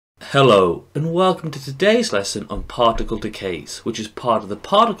Hello and welcome to today's lesson on particle decays, which is part of the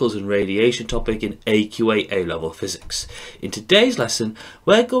particles and radiation topic in AQA A-Level Physics. In today's lesson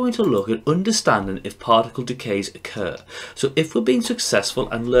we're going to look at understanding if particle decays occur. So if we're being successful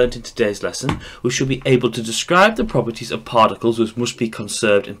and learnt in today's lesson, we should be able to describe the properties of particles which must be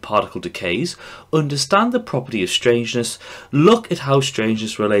conserved in particle decays, understand the property of strangeness, look at how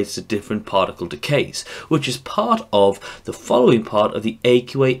strangeness relates to different particle decays, which is part of the following part of the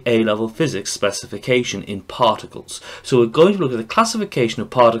AQA A-Level Physics specification in particles. So we're going to look at the classification of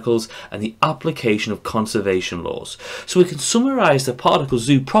particles and the application of conservation laws. So we can summarize the particle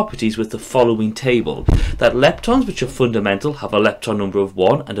zoo properties with the following table: that leptons, which are fundamental, have a lepton number of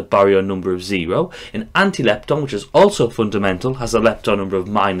 1 and a baryon number of 0. An antilepton, which is also fundamental, has a lepton number of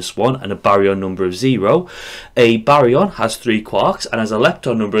 -1 and a baryon number of 0. A baryon has 3 quarks and has a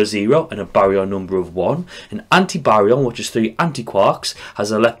lepton number of 0 and a baryon number of 1. An antibaryon, which is 3 antiquarks,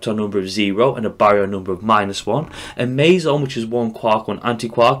 has a lepton number of 0 and a baryon number of -1. A meson, which is 1 quark, 1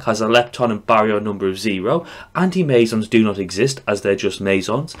 antiquark, has a lepton and baryon number of 0. Antimesons do not exist as they're just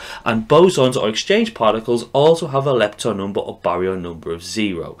mesons. And bosons, or exchange particles, also have a lepton number or baryon number of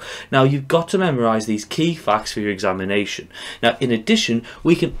 0. Now you've got to memorize these key facts for your examination. Now in addition,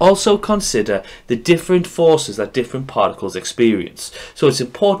 we can also consider the different forces that different particles experience. So it's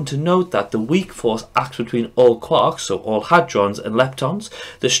important to note that the weak force acts between all quarks, so all hadrons and leptons.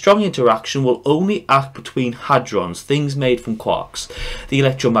 The strong interaction will only act between hadrons, things made from quarks. The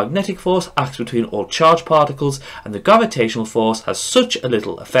electromagnetic force acts between all charged particles, and the gravitational force has such a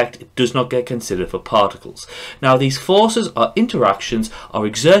little effect it does not get considered for particles. Now these forces or interactions are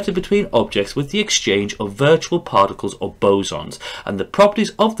exerted between objects with the exchange of virtual particles or bosons, and the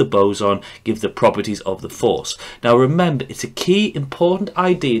properties of the boson give the properties of the force. Now remember, it's a key important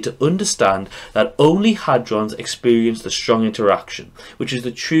idea to understand that only hadrons experience the strong interaction, which is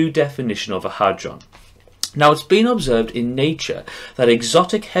the true definition of a hadron. Now it's been observed in nature that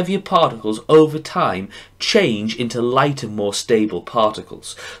exotic heavier particles over time change into lighter, more stable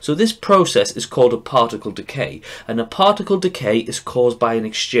particles. So this process is called a particle decay, and a particle decay is caused by an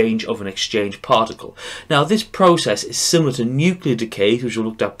exchange of an exchange particle. Now this process is similar to nuclear decays, which we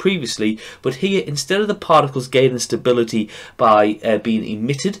looked at previously, but here instead of the particles gaining stability by being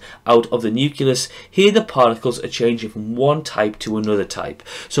emitted out of the nucleus, here the particles are changing from one type to another type.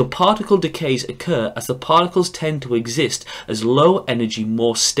 So particle decays occur as the particles tend to exist as low energy,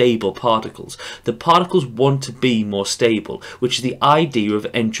 more stable particles. The particles want to be more stable, which is the idea of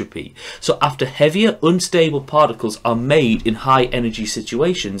entropy. So after heavier, unstable particles are made in high energy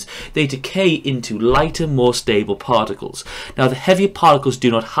situations, they decay into lighter, more stable particles. Now the heavier particles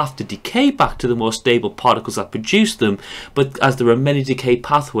do not have to decay back to the more stable particles that produce them, but as there are many decay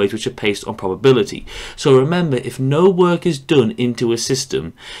pathways which are based on probability. So remember, if no work is done into a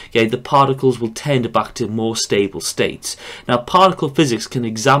system, okay, the particles will tend back to more stable states. Now particle physics can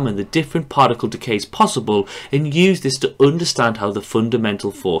examine the different particle decays possible and use this to understand how the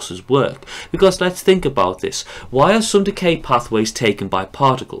fundamental forces work. Because let's think about this. Why are some decay pathways taken by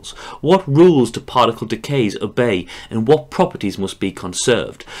particles? What rules do particle decays obey, and what properties must be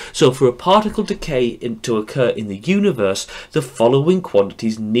conserved? So for a particle decay to occur in the universe, the following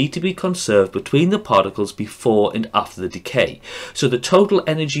quantities need to be conserved between the particles before and after the decay. So the total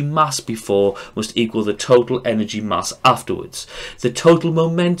energy mass before must equal the total energy mass afterwards. The total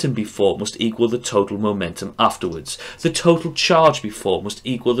momentum before must equal the total momentum afterwards. The total charge before must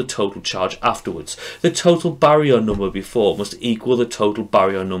equal the total charge afterwards. The total baryon number before must equal the total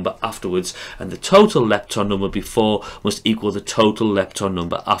baryon number afterwards, and the total lepton number before must equal the total lepton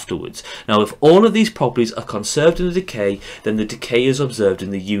number afterwards. Now if all of these properties are conserved in the decay, then the decay is observed in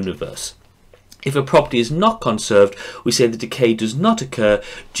the universe. If a property is not conserved, we say the decay does not occur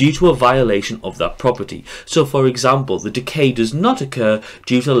due to a violation of that property. So for example, the decay does not occur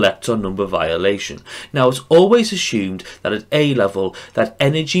due to lepton number violation. Now it's always assumed that at A level that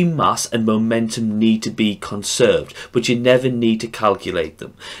energy, mass and momentum need to be conserved, but you never need to calculate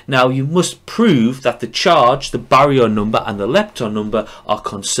them. Now you must prove that the charge, the baryon number and the lepton number are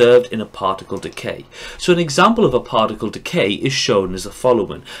conserved in a particle decay. So an example of a particle decay is shown as the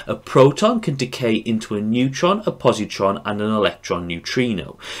following. A proton can decay into a neutron, a positron and an electron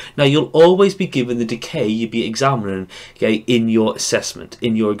neutrino. Now you'll always be given the decay you'll be examining, okay, in your assessment,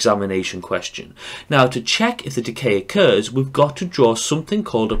 in your examination question. Now to check if the decay occurs, we've got to draw something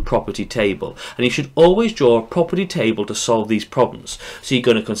called a property table, and you should always draw a property table to solve these problems. So you're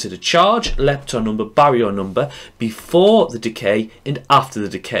going to consider charge, lepton number, baryon number before the decay and after the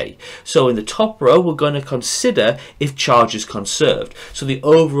decay. So in the top row we're going to consider if charge is conserved. So the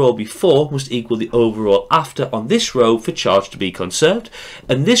overall before must equal equal the overall after on this row for charge to be conserved.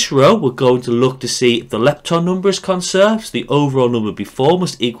 And this row we're going to look to see if the lepton number is conserved, so the overall number before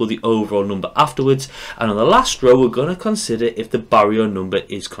must equal the overall number afterwards. And on the last row we're going to consider if the baryon number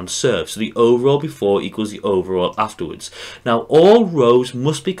is conserved, so the overall before equals the overall afterwards. Now all rows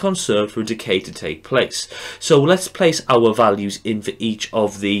must be conserved for a decay to take place. So let's place our values in for each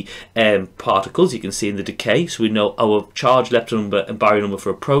of the particles. You can see in the decay, so we know our charge, lepton number and baryon number for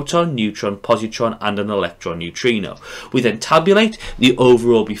a proton, neutron, positron and an electron neutrino. We then tabulate the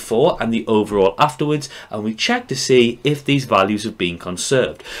overall before and the overall afterwards, and we check to see if these values have been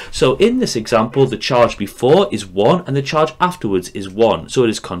conserved. So in this example, the charge before is 1 and the charge afterwards is 1, so it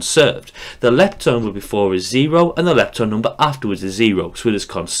is conserved. The lepton number before is 0 and the lepton number afterwards is 0, so it is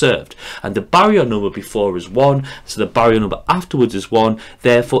conserved. And the baryon number before is 1, so the baryon number afterwards is 1,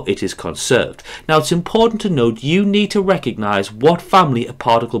 therefore it is conserved. Now it's important to note you need to recognize what family a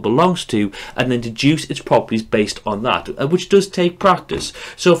particle belongs to and then deduce its properties based on that, which does take practice.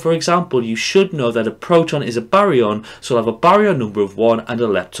 So for example, you should know that a proton is a baryon, so it'll have a baryon number of 1 and a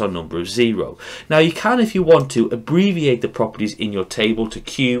lepton number of 0. Now you can, if you want to, abbreviate the properties in your table to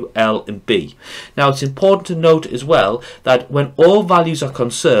Q, L and B. Now it's important to note as well that when all values are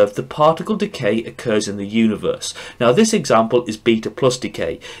conserved, the particle decay occurs in the universe. Now this example is beta plus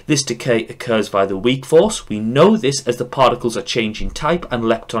decay. This decay occurs via the weak force. We know this as the particles are changing type and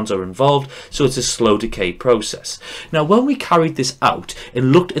leptons are involved, so it's a slow decay process. Now when we carried this out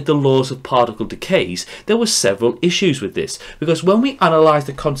and looked at the laws of particle decays, there were several issues with this, because when we analysed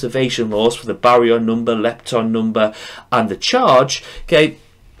the conservation laws for the baryon number, lepton number and the charge, okay,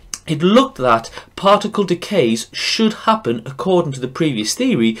 it looked that particle decays should happen according to the previous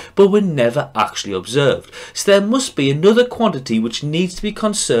theory, but were never actually observed. So there must be another quantity which needs to be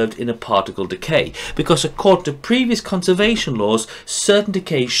conserved in a particle decay, because according to previous conservation laws, certain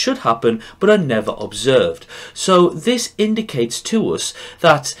decays should happen but are never observed. So this indicates to us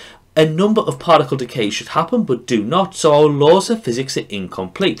that a number of particle decays should happen but do not, so our laws of physics are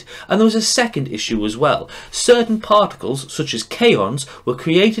incomplete. And there was a second issue as well. Certain particles, such as kaons, were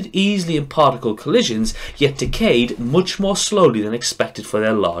created easily in particle collisions, yet decayed much more slowly than expected for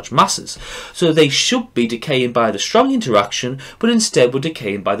their large masses. So they should be decaying by the strong interaction, but instead were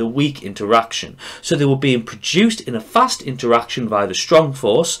decaying by the weak interaction. So they were being produced in a fast interaction via the strong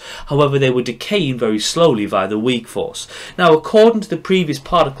force, however they were decaying very slowly via the weak force. Now according to the previous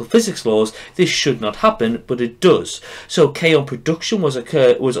particle physics laws, this should not happen, but it does. So kaon production was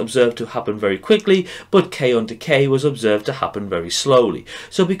observed to happen very quickly, but kaon decay was observed to happen very slowly.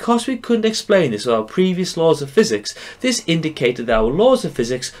 So because we couldn't explain this with our previous laws of physics, this indicated that our laws of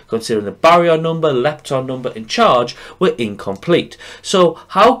physics, considering the baryon number, lepton number and charge, were incomplete. So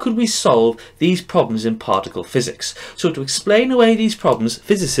how could we solve these problems in particle physics? So to explain away these problems,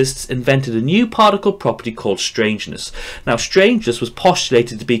 physicists invented a new particle property called strangeness. Now strangeness was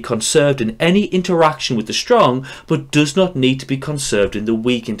postulated to be conserved in any interaction with the strong, but does not need to be conserved in the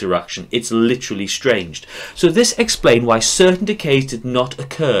weak interaction. It's literally stranged. So this explained why certain decays did not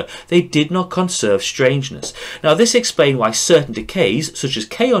occur. They did not conserve strangeness. Now this explained why certain decays, such as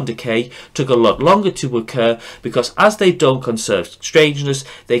kaon decay, took a lot longer to occur, because as they don't conserve strangeness,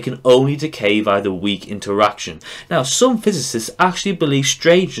 they can only decay via the weak interaction. Now some physicists actually believe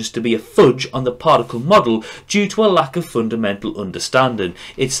strangeness to be a fudge on the particle model due to a lack of fundamental understanding.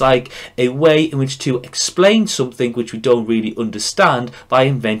 It's like a way in which to explain something which we don't really understand by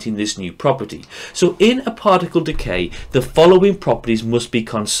inventing this new property. So in a particle decay, the following properties must be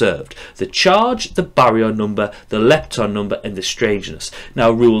conserved: the charge, the baryon number, the lepton number and the strangeness.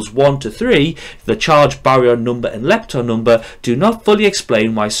 Now rules 1 to 3, the charge, baryon number and lepton number, do not fully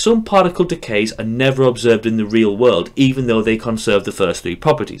explain why some particle decays are never observed in the real world, even though they conserve the first 3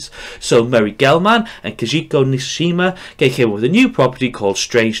 properties. So Mary Gell-Mann and Kajiko Nishima came up with a new property called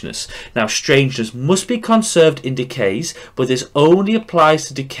strangeness. Now strangeness must be conserved in decays, but this only applies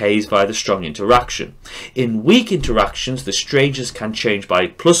to decays via the strong interaction. In weak interactions, the strangeness can change by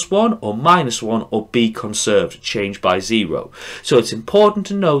 +1 or -1 or be conserved, change by 0. So it's important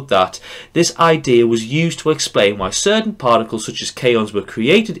to note that this idea was used to explain why certain particles such as kaons were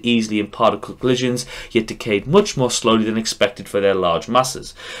created easily in particle collisions, yet decayed much more slowly than expected for their large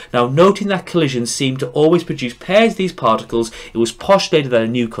masses. Now noting that collisions seem to always produce pairs of these particles, it was postulated that a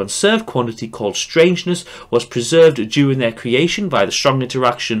new new conserved quantity called strangeness was preserved during their creation by the strong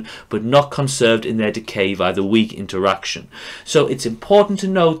interaction, but not conserved in their decay by the weak interaction. So it's important to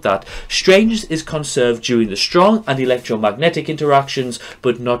note that strangeness is conserved during the strong and electromagnetic interactions,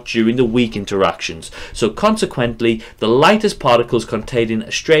 but not during the weak interactions. So consequently, the lightest particles containing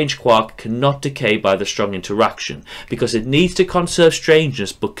a strange quark cannot decay by the strong interaction, because it needs to conserve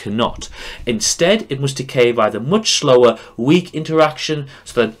strangeness but cannot. Instead, it must decay by the much slower weak interaction,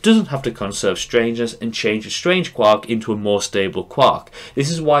 so that it doesn't have to conserve strangeness and change a strange quark into a more stable quark. This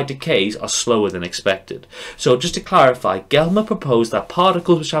is why decays are slower than expected. So just to clarify, Gell-Mann proposed that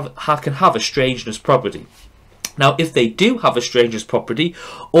particles which can have a strangeness property. Now, if they do have a strangeness property,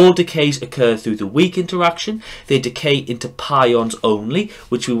 all decays occur through the weak interaction. They decay into pions only,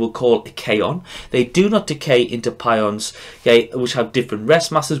 which we will call a kaon. They do not decay into pions, which have different rest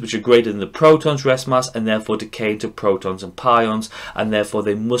masses, which are greater than the proton's rest mass, and therefore decay into protons and pions, and therefore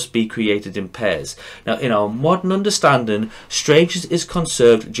they must be created in pairs. Now, in our modern understanding, strangeness is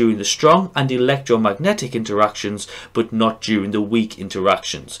conserved during the strong and electromagnetic interactions, but not during the weak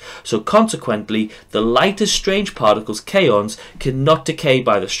interactions. So consequently, the lightest strange particles, kaons, cannot decay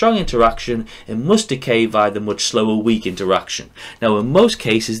by the strong interaction and must decay by the much slower weak interaction. Now, in most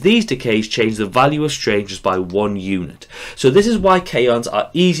cases, these decays change the value of strangeness by 1 unit. So this is why kaons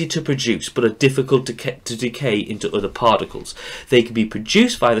are easy to produce but are difficult to decay into other particles. They can be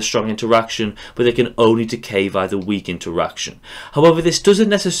produced by the strong interaction, but they can only decay by the weak interaction. However, this doesn't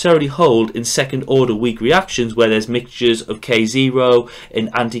necessarily hold in second order weak reactions where there's mixtures of K0 and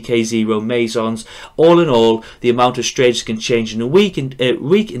anti-K0 mesons. All in all, the amount of strangeness can change in a weak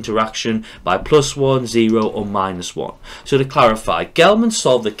interaction by +1, 0 or -1. So to clarify, Gell-Mann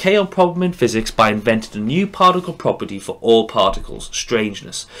solved the kaon problem in physics by inventing a new particle property for all particles,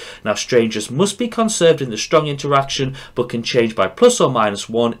 strangeness. Now, strangeness must be conserved in the strong interaction but can change by +or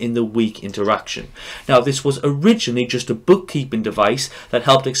 -1 in the weak interaction. Now, this was originally just a bookkeeping device that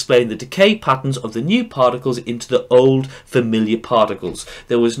helped explain the decay patterns of the new particles into the old familiar particles.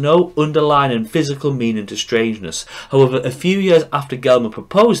 There was no underlying physical meaning to strangeness. However, a few years after Gell-Mann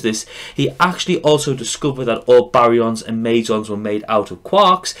proposed this, he actually also discovered that all baryons and mesons were made out of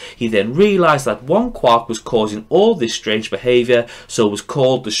quarks. He then realized that one quark was causing all this strange behavior, so it was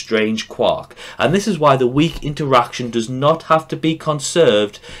called the strange quark. And this is why the weak interaction does not have to be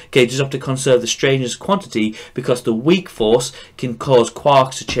conserved. Okay, just have to conserve the strangeness quantity, because the weak force can cause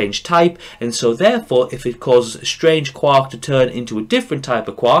quarks to change type, and so therefore if it causes a strange quark to turn into a different type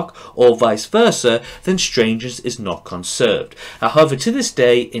of quark, or vice versa, then strangeness is not conserved. However, to this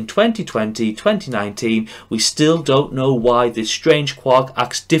day, in 2020, 2019, we still don't know why this strange quark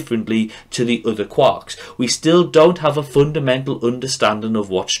acts differently to the other quarks. We still don't have a fundamental understanding of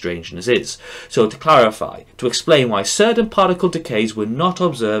what strangeness is. So to clarify, to explain why certain particle decays were not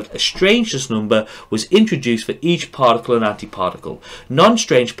observed, a strangeness number was introduced for each particle and antiparticle.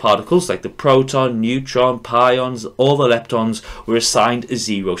 Non-strange particles like the proton, neutron, pions, all the leptons were assigned a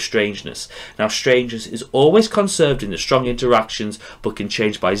 0 strangeness. Now, strangeness is always conserved in the strong interactions but can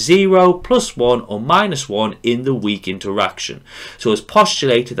change by 0, +1 or -1 in the weak interaction. So it's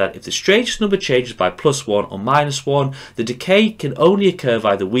postulated that if the strangeness number changes by +1 or -1, the decay can only occur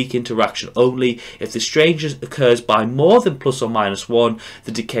by the weak interaction only. If the strangeness occurs by more than +or -1,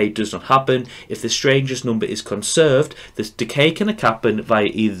 the decay does not happen. If the strangeness number is conserved, the decay can happen via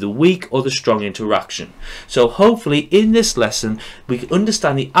either the weak or the strong interaction. So hopefully in this lesson we can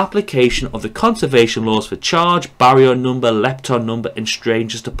understand the application of the conservation laws for charge, baryon number, lepton number and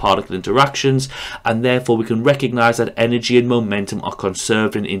strangeness to particle interactions, and therefore we can recognize that energy and momentum are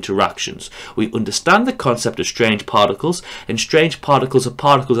conserved in interactions. We understand the concept of strange particles, and strange particles are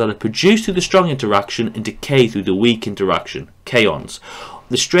particles that are produced through the strong interaction and decay through the weak interaction, kaons.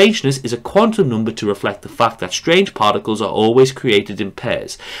 The strangeness is a quantum number to reflect the fact that strange particles are always created in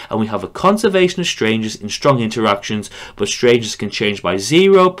pairs, and we have a conservation of strangeness in strong interactions, but strangeness can change by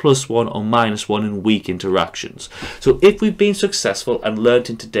 0, +1 or -1 in weak interactions. So if we've been successful and learnt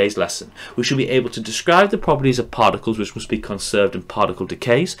in today's lesson, we should be able to describe the properties of particles which must be conserved in particle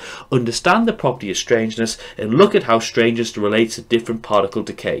decays, understand the property of strangeness, and look at how strangeness relates to different particle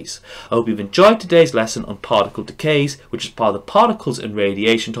decays. I hope you've enjoyed today's lesson on particle decays, which is part of the particles and radiation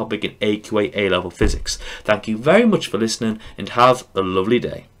topic in AQA A-Level Physics. Thank you very much for listening and have a lovely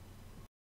day.